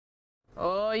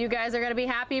Oh, you guys are going to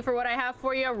be happy for what I have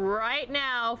for you right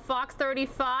now. Fox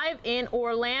 35 in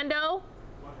Orlando,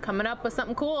 coming up with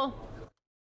something cool.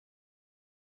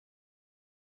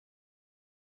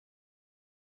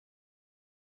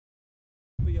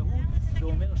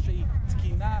 שאומר שהיא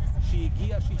תקינה, שהיא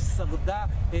הגיעה, שהיא שרדה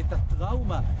את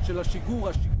הטראומה של השיגור.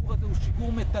 השיגור הזה הוא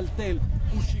שיגור מטלטל,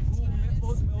 הוא שיגור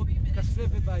מאוד מאוד קשה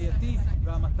ובעייתי,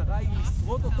 והמטרה היא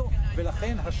לשרוד אותו,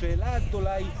 ולכן השאלה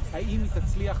הגדולה היא האם היא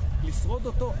תצליח לשרוד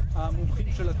אותו.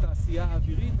 המומחים של התעשייה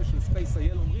האווירית ושל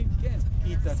SpaceX אומרים כן,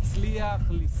 היא תצליח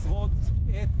לשרוד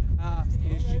את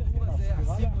השיגור הזה.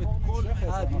 עשינו את כל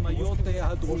ההדמיות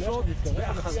הדרושות,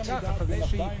 ואחר כך, אחרי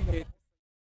שהיא...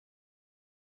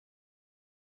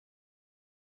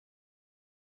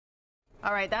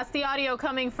 All right, that's the audio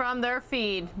coming from their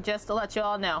feed, just to let you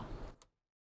all know.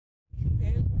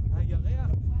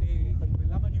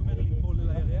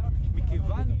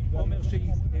 אומר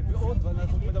שהיא בעוד,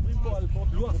 ואנחנו מדברים פה על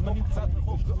לוח זמנים קצת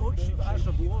רחוק, בעוד 7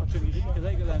 שבועות שנראים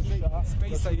כרגע לאנשי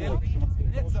SpaceX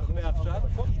נצח מעכשיו,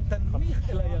 היא תנמיך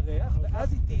אל הירח,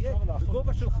 ואז היא תהיה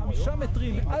בגובה של 5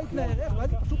 מטרים מעל פני הירח, ואז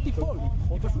היא פשוט תיפול.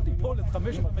 היא פשוט תיפול את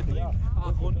 5 המטרים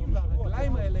האחרונים,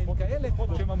 והרגליים האלה הן כאלה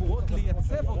שהן אמורות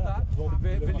לייצב אותה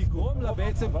ולגרום לה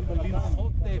בעצם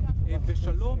לנחות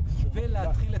בשלום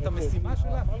ולהתחיל את המשימה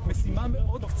שלה. משימה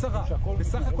מאוד קצרה,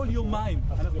 בסך הכל יומיים.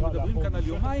 אנחנו מדברים כאן על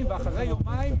יומיים, ואחרי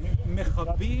יומיים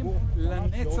מכבים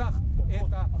לנצח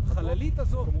את החללית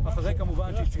הזו, אחרי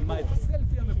כמובן שהיא צילמה את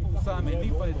הסלפי המפורסם,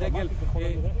 הניפה את דגל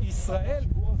ישראל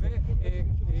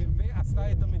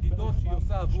ועשתה את המדידות שהיא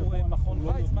עושה עבור מכון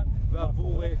ויצמן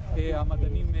ועבור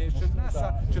המדענים של נאסא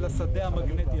של השדה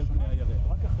המגנטי על פני הירח.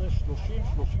 רק אחרי 30-35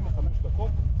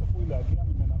 דקות צפוי להגיע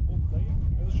ממנה עוד חיים,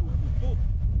 איזשהו איתות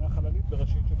מהחללית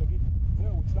בראשית שתגיד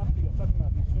זהו, הצלחתי, יצאתי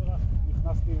מהאטמוספירה,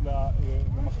 נכנסתי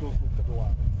למסלול סביב כדור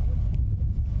הארץ.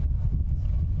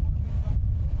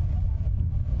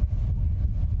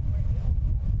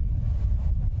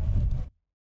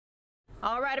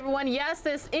 All right, everyone. Yes,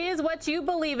 this is what you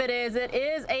believe it is. It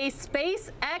is a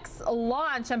SpaceX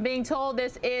launch. I'm being told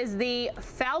this is the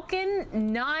Falcon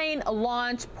 9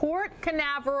 launch, Port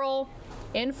Canaveral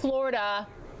in Florida.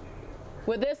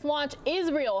 With this launch,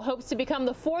 Israel hopes to become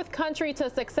the 4th country to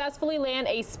successfully land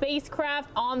a spacecraft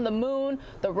on the moon.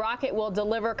 The rocket will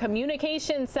deliver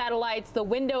communication satellites. The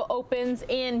window opens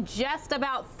in just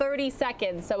about 30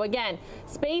 seconds. So again,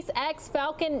 SpaceX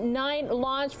Falcon 9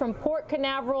 launch from Port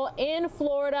Canaveral in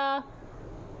Florida.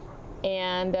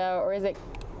 And, or is it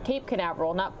Cape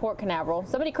Canaveral, not Port Canaveral?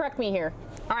 Somebody correct me here.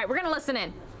 All right, we're going to listen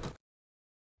in.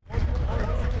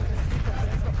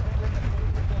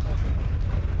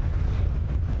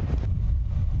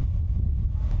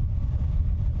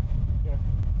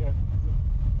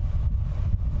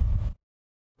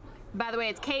 By the way,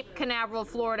 it's Cape Canaveral,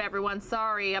 Florida, everyone.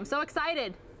 Sorry. I'm so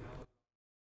excited.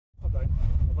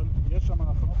 אבל יש שם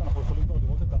האחרונות, אנחנו יכולים כבר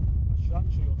לראות את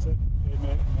העשן שיוצא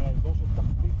מהאזור של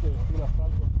תחתית פיל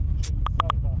הפלקון שניסה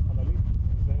את החללית,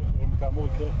 וכאמור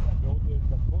יקרה בעוד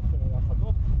דקות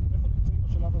אחדות. איפה נמצאים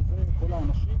בשלב הזה? כל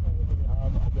האנשים,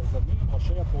 היזמים,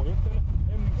 ראשי הפרויקט האלה,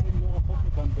 הם נמצאים לא רחוק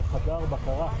מכאן בחדר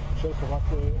בקרה של חברת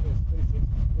SpaceX,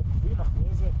 ועוקבים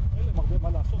אחרי זה. אין להם הרבה מה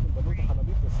לעשות, הם בנו את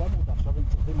החללית ושמו אותה, עכשיו הם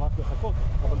צריכים רק לחכות,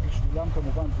 אבל בשבילם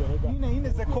כמובן זה רגע... הנה,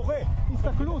 זה קורה,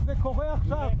 תסתכלו, זה קורה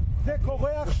עכשיו, זה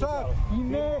קורה עכשיו,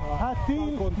 הנה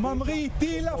הטיל ממריא,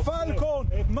 טיל הפלקון,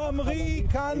 ממריא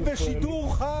כאן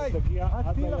בשידור חי,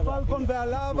 הטיל הפלקון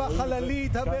ועליו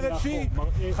החללית הבראשית,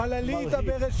 חללית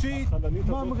הבראשית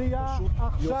ממריאה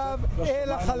עכשיו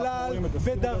אל החלל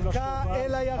ודרכה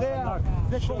אל הירח,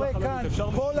 זה קורה כאן,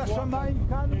 כל השמיים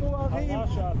כאן מוארים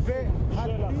והטיל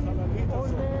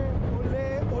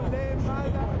עולה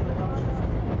מעלה.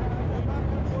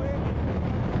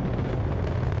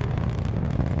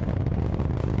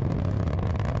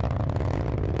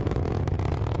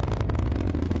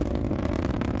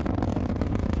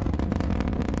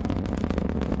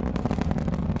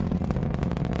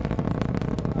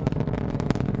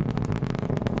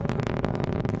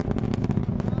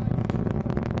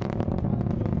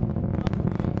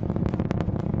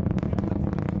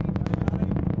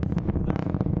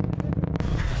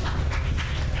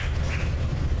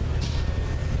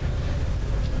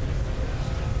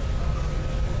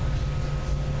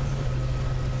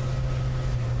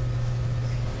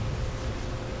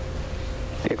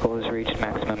 Vehicle has reached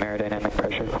maximum aerodynamic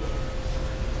pressure.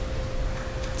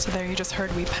 So there you just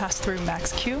heard we passed through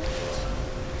max Q.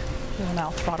 We will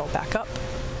now throttle back up.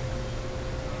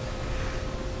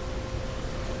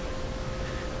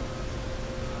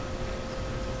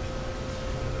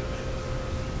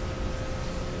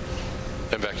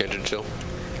 And back engine chill.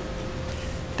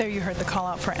 There you heard the call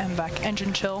out for MVAC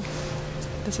engine chill.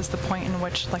 This is the point in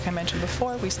which, like I mentioned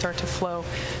before, we start to flow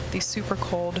the super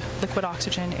cold liquid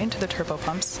oxygen into the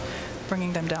turbopumps,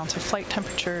 bringing them down to flight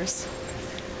temperatures.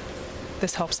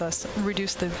 This helps us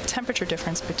reduce the temperature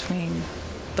difference between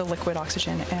the liquid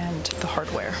oxygen and the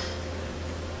hardware.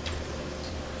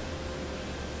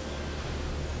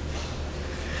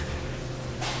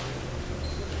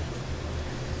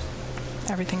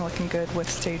 Everything looking good with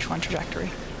stage 1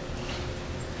 trajectory.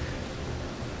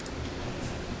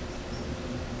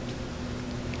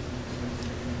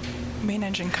 Main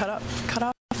engine cut off.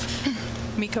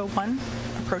 MECO 1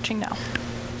 approaching now.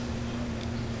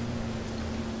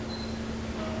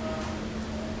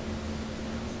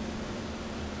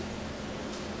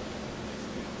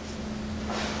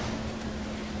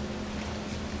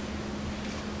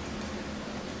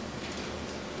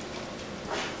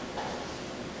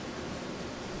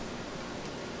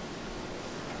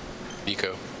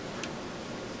 MECO.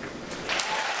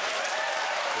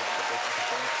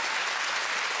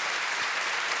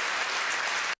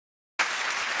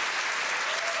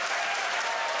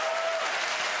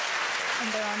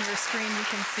 And there on your screen, you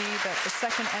can see that the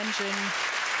second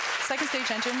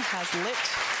stage engine has lit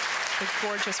the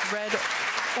gorgeous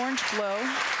red-orange glow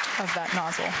of that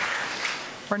nozzle.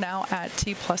 We're now at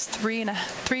T plus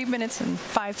 3 minutes and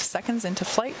 5 seconds into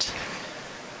flight.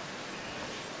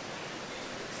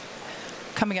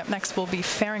 Coming up next will be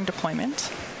fairing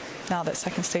deployment. Now that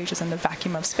second stage is in the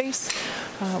vacuum of space,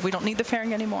 we don't need the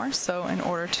fairing anymore, so in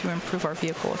order to improve our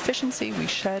vehicle efficiency, we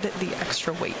shed the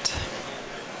extra weight.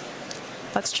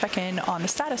 Let's check in on the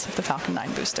status of the Falcon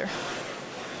 9 booster.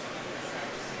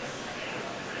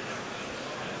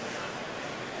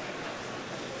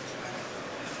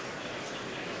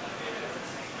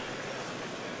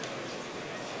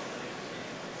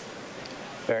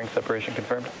 Bearing separation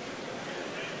confirmed.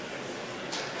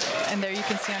 And there you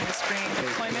can see on your screen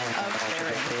deployment of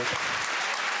fairing.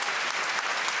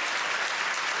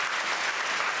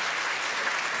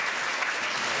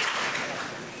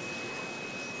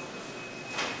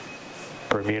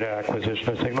 Bermuda acquisition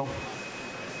of signal.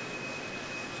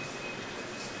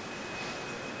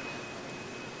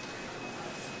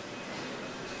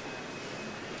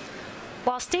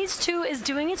 While Stage 2 is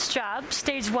doing its job,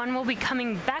 Stage 1 will be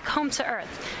coming back home to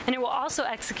Earth, and it will also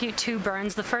execute 2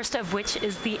 burns, the first of which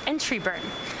is the entry burn.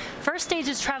 First stage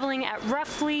is traveling at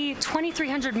roughly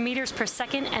 2,300 meters per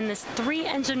second, and this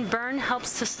 3-engine burn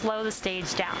helps to slow the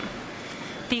stage down.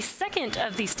 The second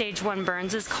of the Stage 1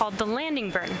 burns is called the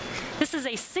landing burn. This is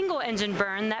a single-engine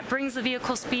burn that brings the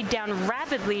vehicle speed down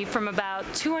rapidly from about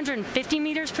 250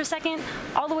 meters per second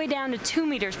all the way down to 2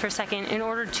 meters per second in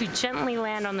order to gently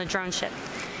land on the drone ship.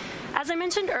 As I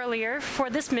mentioned earlier, for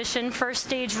this mission, first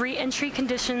stage re-entry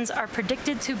conditions are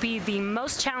predicted to be the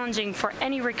most challenging for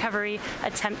any recovery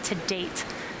attempt to date.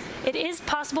 It is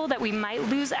possible that we might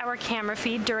lose our camera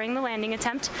feed during the landing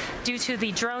attempt due to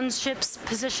the drone ship's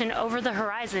position over the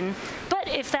horizon, but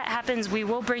if that happens, we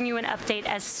will bring you an update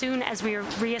as soon as we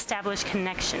reestablish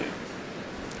connection.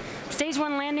 Stage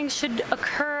 1 landing should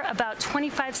occur about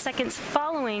 25 seconds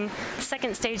following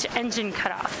second stage engine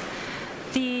cutoff.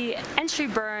 The entry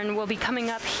burn will be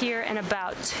coming up here in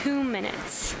about 2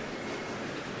 minutes.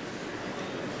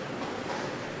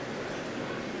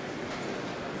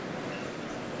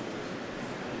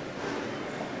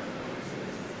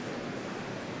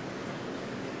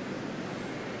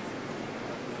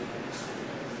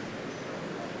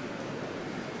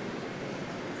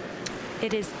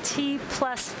 It is T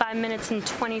plus 5 minutes and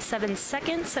 27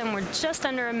 seconds, and we're just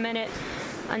under a minute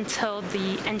until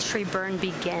the entry burn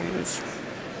begins.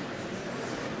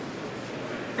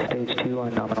 Stage 2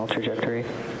 on nominal trajectory.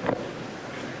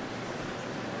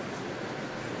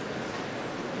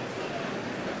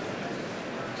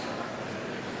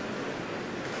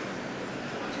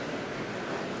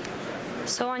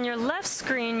 So on your left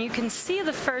screen, you can see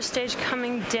the first stage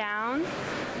coming down,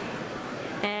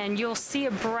 and you'll see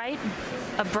a bright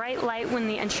light when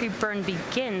the entry burn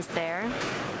begins there.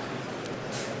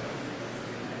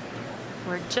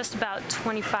 We're just about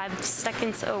 25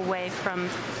 seconds away from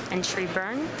entry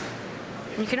burn.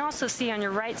 And you can also see on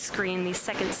your right screen the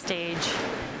second stage.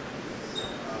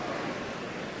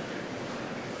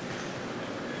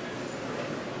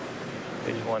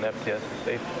 Stage 1 FTS is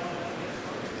safe.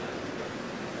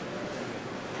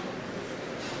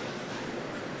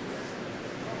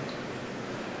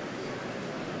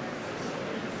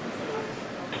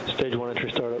 Stage 1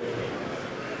 entry startup.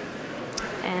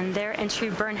 And their entry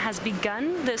burn has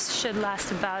begun. This should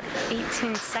last about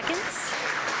 18 seconds.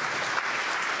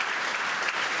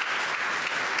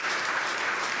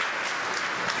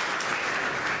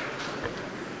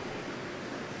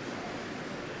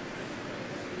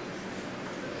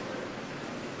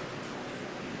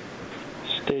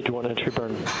 Stage 1 entry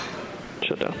burn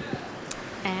shut down.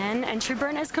 And entry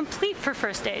burn is complete for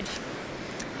first stage.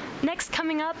 Next,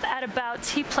 coming up at about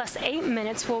T+8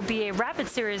 minutes will be a rapid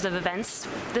series of events.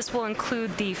 This will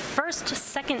include the first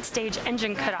second stage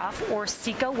engine cutoff, or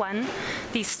SECO-1,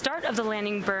 the start of the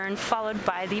landing burn, followed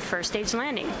by the first stage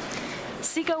landing.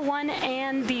 SECO-1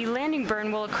 and the landing burn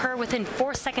will occur within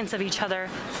 4 seconds of each other,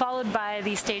 followed by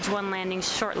the stage 1 landing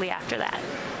shortly after that.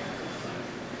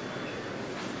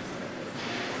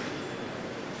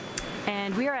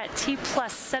 And we are at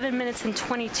T+7 minutes and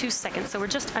 22 seconds, so we're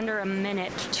just under a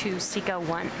minute to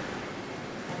SECO-1.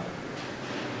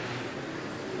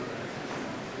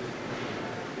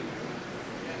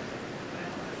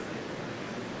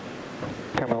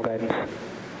 Terminal guidance.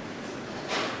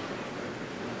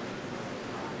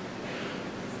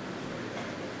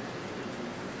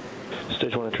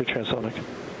 Stage 1 entry transonic.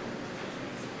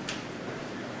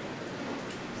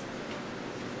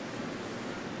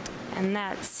 And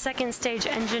that second stage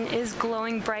engine is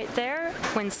glowing bright there.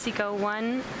 When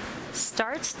SECO-1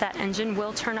 starts, that engine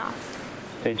will turn off.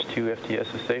 Stage 2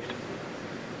 FTS is saved.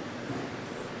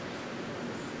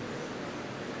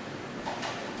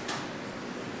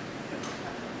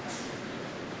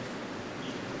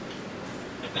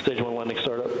 Stage 1 landing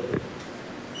startup. We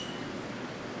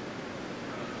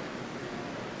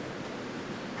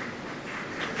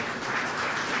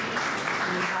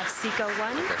have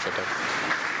SECO-1.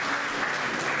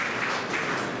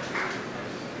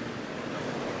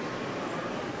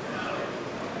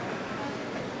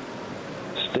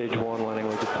 Stage 1 landing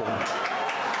with deployment. It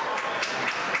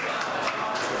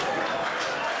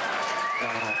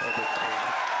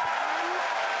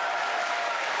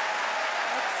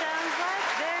sounds like,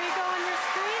 there you go on your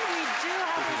screen, we do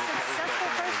have a successful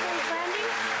first stage landing,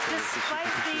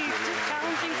 despite the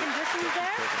challenging conditions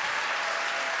there.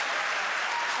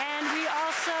 And we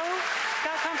also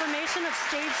got confirmation of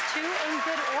stage 2 in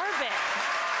good orbit.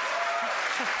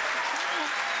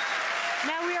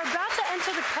 Now we are about to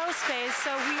enter the coast phase, so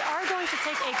we are going to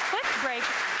take a quick break,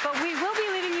 but we will be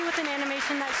leaving you with an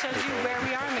animation that shows you where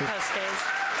we are in the coast phase.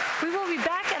 We will be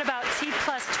back at about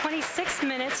T+26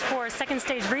 minutes for second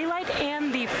stage relight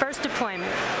and the first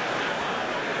deployment.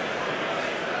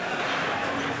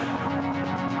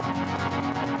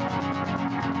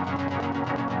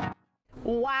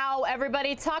 Wow,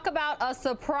 everybody, talk about a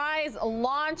surprise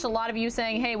launch. A lot of you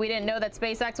saying, hey, we didn't know that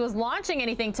SpaceX was launching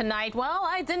anything tonight. Well,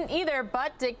 I didn't either,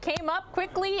 but it came up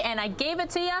quickly and I gave it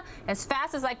to you as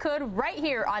fast as I could right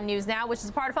here on News Now, which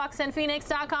is part of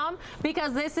Fox10Phoenix.com,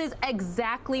 because this is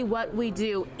exactly what we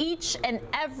do each and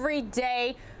every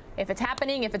day. If it's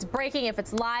happening, if it's breaking, if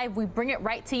it's live, we bring it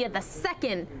right to you the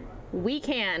second we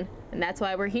can, and that's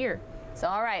why we're here. So,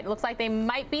 all right, it looks like they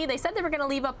said they were going to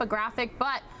leave up a graphic,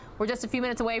 but we're just a few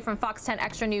minutes away from Fox 10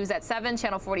 Extra News at 7,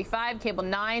 Channel 45, Cable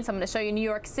 9. So I'm going to show you New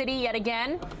York City yet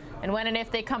again. And when and if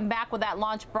they come back with that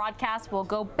launch broadcast, we'll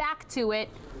go back to it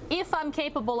if I'm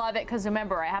capable of it. Because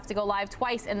remember, I have to go live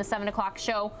twice in the 7 o'clock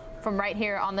show from right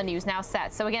here on the News Now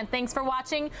set. So again, thanks for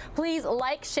watching. Please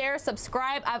like, share,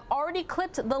 subscribe. I've already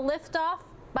clipped the liftoff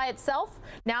by itself.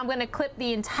 Now I'm going to clip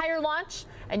the entire launch,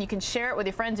 and you can share it with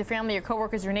your friends, your family, your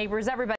coworkers, your neighbors, everybody.